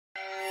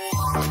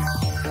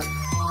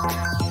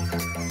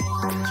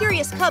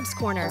Curious Cub's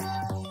Corner.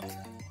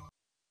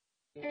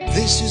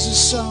 This is a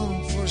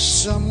song for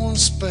someone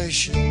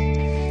special.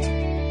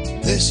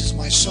 This is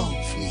my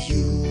song for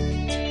you.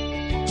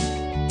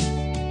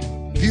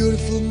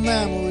 Beautiful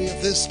memory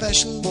of this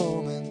special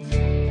moment.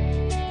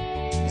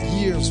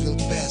 Years will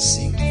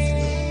passing through.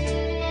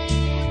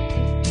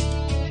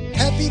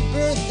 Happy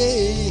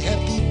birthday,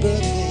 happy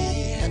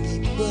birthday, happy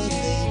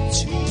birthday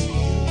to you.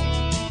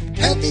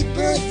 Happy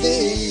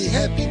birthday,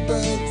 happy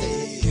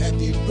birthday,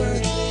 happy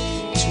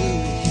birthday to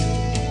you.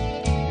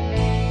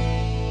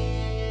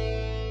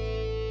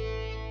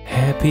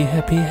 Happy,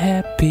 happy,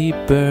 happy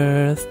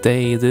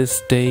birthday,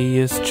 this day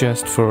is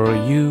just for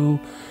you.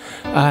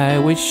 I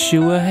wish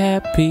you a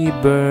happy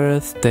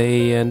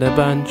birthday and a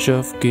bunch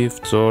of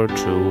gifts or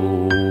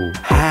two.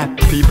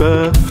 Happy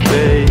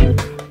birthday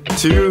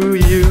to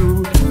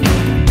you.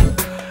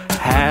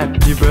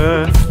 Happy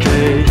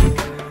birthday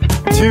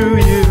to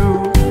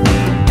you.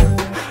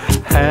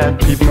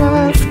 Happy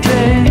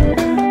birthday,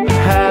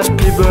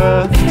 happy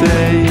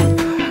birthday,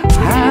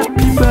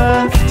 happy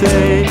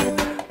birthday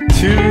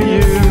to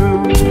you.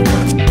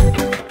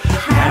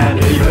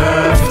 Happy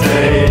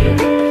birthday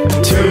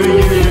to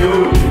you.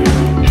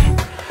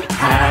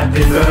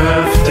 Happy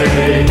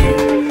birthday